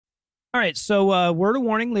All right, so word of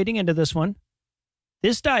warning leading into this one.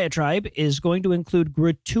 This diatribe is going to include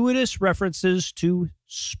gratuitous references to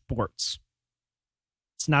sports.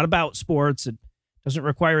 It's not about sports. It doesn't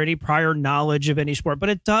require any prior knowledge of any sport, but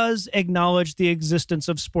it does acknowledge the existence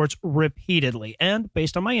of sports repeatedly. And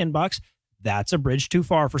based on my inbox, that's a bridge too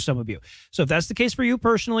far for some of you. So if that's the case for you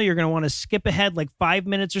personally, you're going to want to skip ahead like 5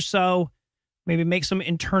 minutes or so, maybe make some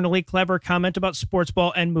internally clever comment about sports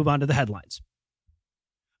ball and move on to the headlines.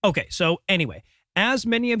 Okay, so anyway, as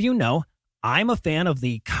many of you know, I'm a fan of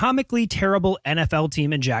the comically terrible NFL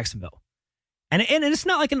team in Jacksonville. And it's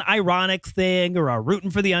not like an ironic thing or a rooting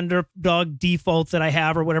for the underdog default that I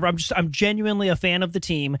have or whatever. I'm genuinely a fan of the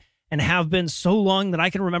team and have been so long that I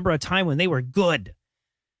can remember a time when they were good.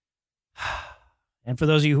 And for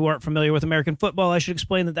those of you who aren't familiar with American football, I should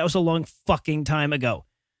explain that was a long fucking time ago.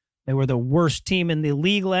 They were the worst team in the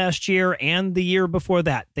league last year and the year before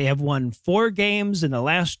that. They have won 4 games in the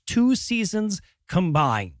last 2 seasons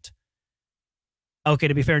combined. Okay,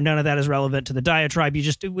 to be fair, none of that is relevant to the diatribe.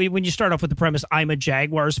 When you start off with the premise, I'm a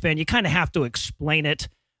Jaguars fan, you kind of have to explain it,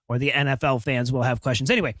 or the NFL fans will have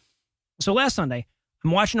questions. Anyway, so last Sunday,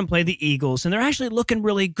 I'm watching them play the Eagles, and they're actually looking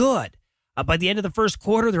really good. By the end of the first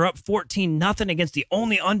quarter, they're up 14-0 against the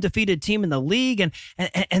only undefeated team in the league,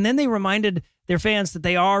 and then they reminded their fans that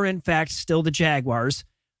they are, in fact, still the Jaguars.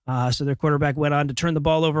 So their quarterback went on to turn the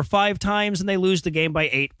ball over 5 times, and they lose the game by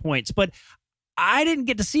 8 points. But I didn't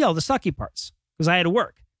get to see all the sucky parts, because I had to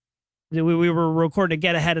work. We were recording a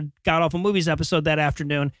Get Ahead of God Awful Movies episode that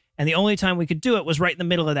afternoon, and the only time we could do it was right in the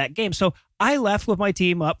middle of that game. So I left with my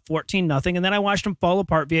team up 14-0, and then I watched them fall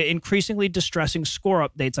apart via increasingly distressing score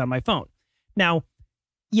updates on my phone. Now,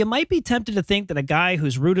 you might be tempted to think that a guy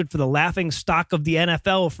who's rooted for the laughing stock of the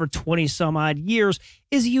NFL for 20-some-odd years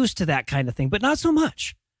is used to that kind of thing, but not so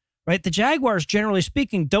much, right? The Jaguars, generally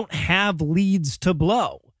speaking, don't have leads to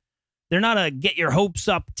blow. They're not a get your hopes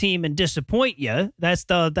up team and disappoint you. That's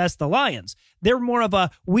the Lions. They're more of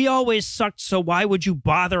a we always sucked, so why would you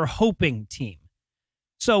bother hoping team?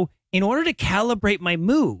 So in order to calibrate my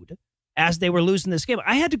mood as they were losing this game,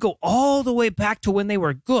 I had to go all the way back to when they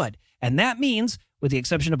were good. And that means, with the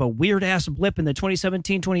exception of a weird-ass blip in the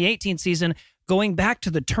 2017-2018 season, going back to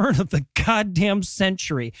the turn of the goddamn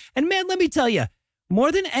century. And man, let me tell you,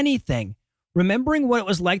 more than anything, remembering what it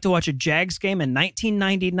was like to watch a Jags game in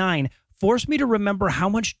 1999 forced me to remember how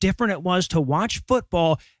much different it was to watch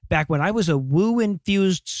football back when I was a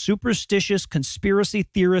woo-infused, superstitious, conspiracy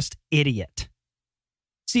theorist idiot.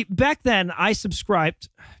 See, back then, I subscribed...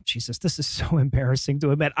 Jesus, this is so embarrassing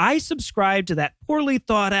to admit. I subscribed to that poorly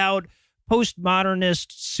thought out, postmodernist,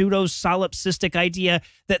 pseudo-solipsistic idea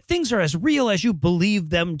that things are as real as you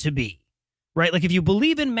believe them to be. Right? Like if you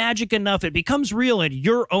believe in magic enough, it becomes real in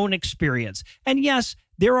your own experience. And yes,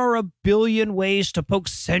 there are a billion ways to poke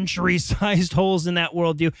century-sized holes in that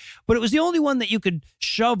worldview, but it was the only one that you could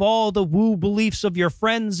shove all the woo beliefs of your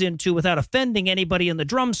friends into without offending anybody in the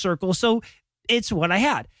drum circle. So it's what I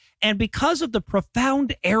had. And because of the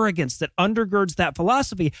profound arrogance that undergirds that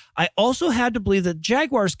philosophy, I also had to believe that the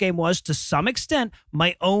Jaguars game was, to some extent,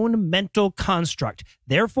 my own mental construct.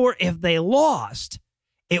 Therefore, if they lost,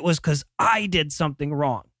 it was because I did something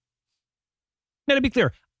wrong. Now, to be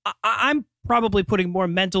clear, I'm probably putting more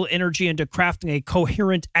mental energy into crafting a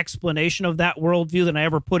coherent explanation of that worldview than I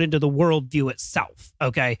ever put into the worldview itself,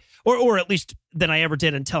 okay? Or at least than I ever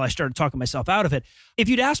did until I started talking myself out of it. If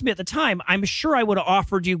you'd asked me at the time, I'm sure I would have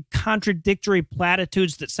offered you contradictory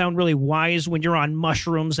platitudes that sound really wise when you're on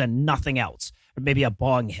mushrooms and nothing else. Or maybe a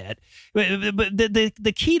bong hit. But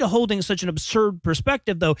the key to holding such an absurd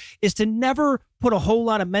perspective, though, is to never put a whole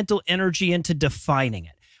lot of mental energy into defining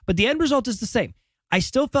it. But the end result is the same. I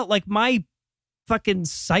still felt like my fucking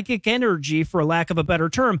psychic energy, for lack of a better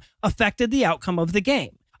term, affected the outcome of the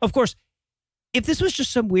game. Of course, if this was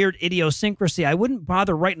just some weird idiosyncrasy, I wouldn't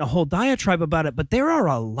bother writing a whole diatribe about it, but there are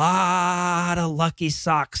a lot of lucky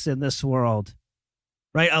socks in this world.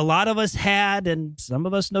 Right? A lot of us had, and some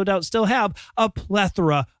of us no doubt still have, a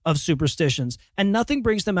plethora of superstitions, and nothing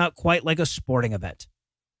brings them out quite like a sporting event.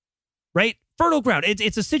 Right? Fertile ground.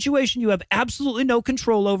 It's a situation you have absolutely no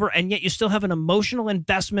control over, and yet you still have an emotional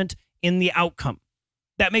investment in the outcome.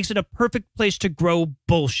 That makes it a perfect place to grow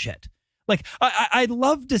bullshit. Like, I'd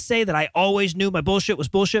love to say that I always knew my bullshit was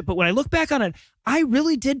bullshit, but when I look back on it, I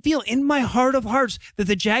really did feel in my heart of hearts that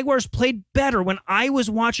the Jaguars played better when I was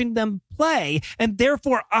watching them play, and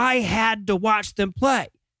therefore I had to watch them play.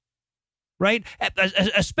 Right?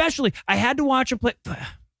 Especially, I had to watch them play.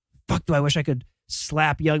 Fuck, do I wish I could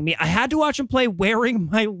slap young me. I had to watch him play wearing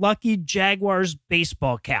my lucky Jaguars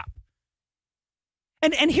baseball cap.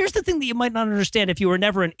 And here's the thing that you might not understand if you were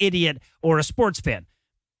never an idiot or a sports fan.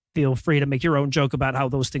 feel free to make your own joke about how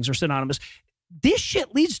those things are synonymous. This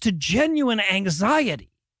shit leads to genuine anxiety.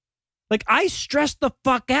 Like, I stressed the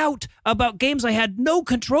fuck out about games I had no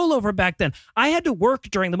control over back then. I had to work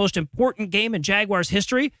during the most important game in Jaguars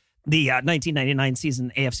history, the 1999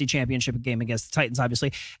 season AFC Championship game against the Titans,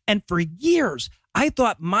 obviously. And for years, I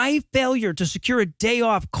thought my failure to secure a day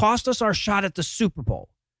off cost us our shot at the Super Bowl.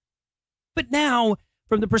 But now,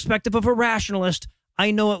 from the perspective of a rationalist,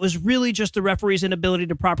 I know it was really just the referee's inability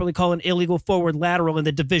to properly call an illegal forward lateral in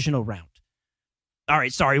the divisional round. All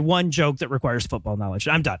right, sorry, one joke that requires football knowledge.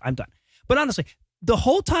 I'm done. But honestly, the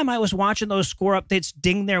whole time I was watching those score updates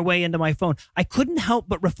ding their way into my phone, I couldn't help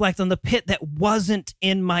but reflect on the pit that wasn't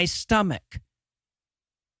in my stomach.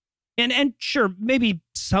 And sure, maybe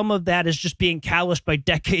some of that is just being calloused by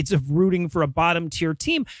decades of rooting for a bottom-tier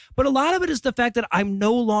team, but a lot of it is the fact that I'm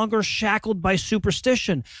no longer shackled by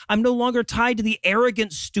superstition. I'm no longer tied to the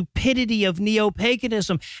arrogant stupidity of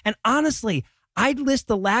neo-paganism. And honestly, I'd list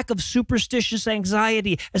the lack of superstitious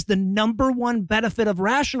anxiety as the #1 benefit of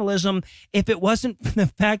rationalism if it wasn't for the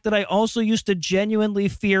fact that I also used to genuinely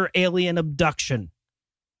fear alien abduction.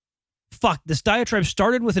 Fuck, this diatribe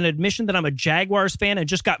started with an admission that I'm a Jaguars fan and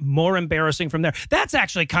just got more embarrassing from there. That's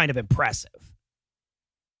actually kind of impressive.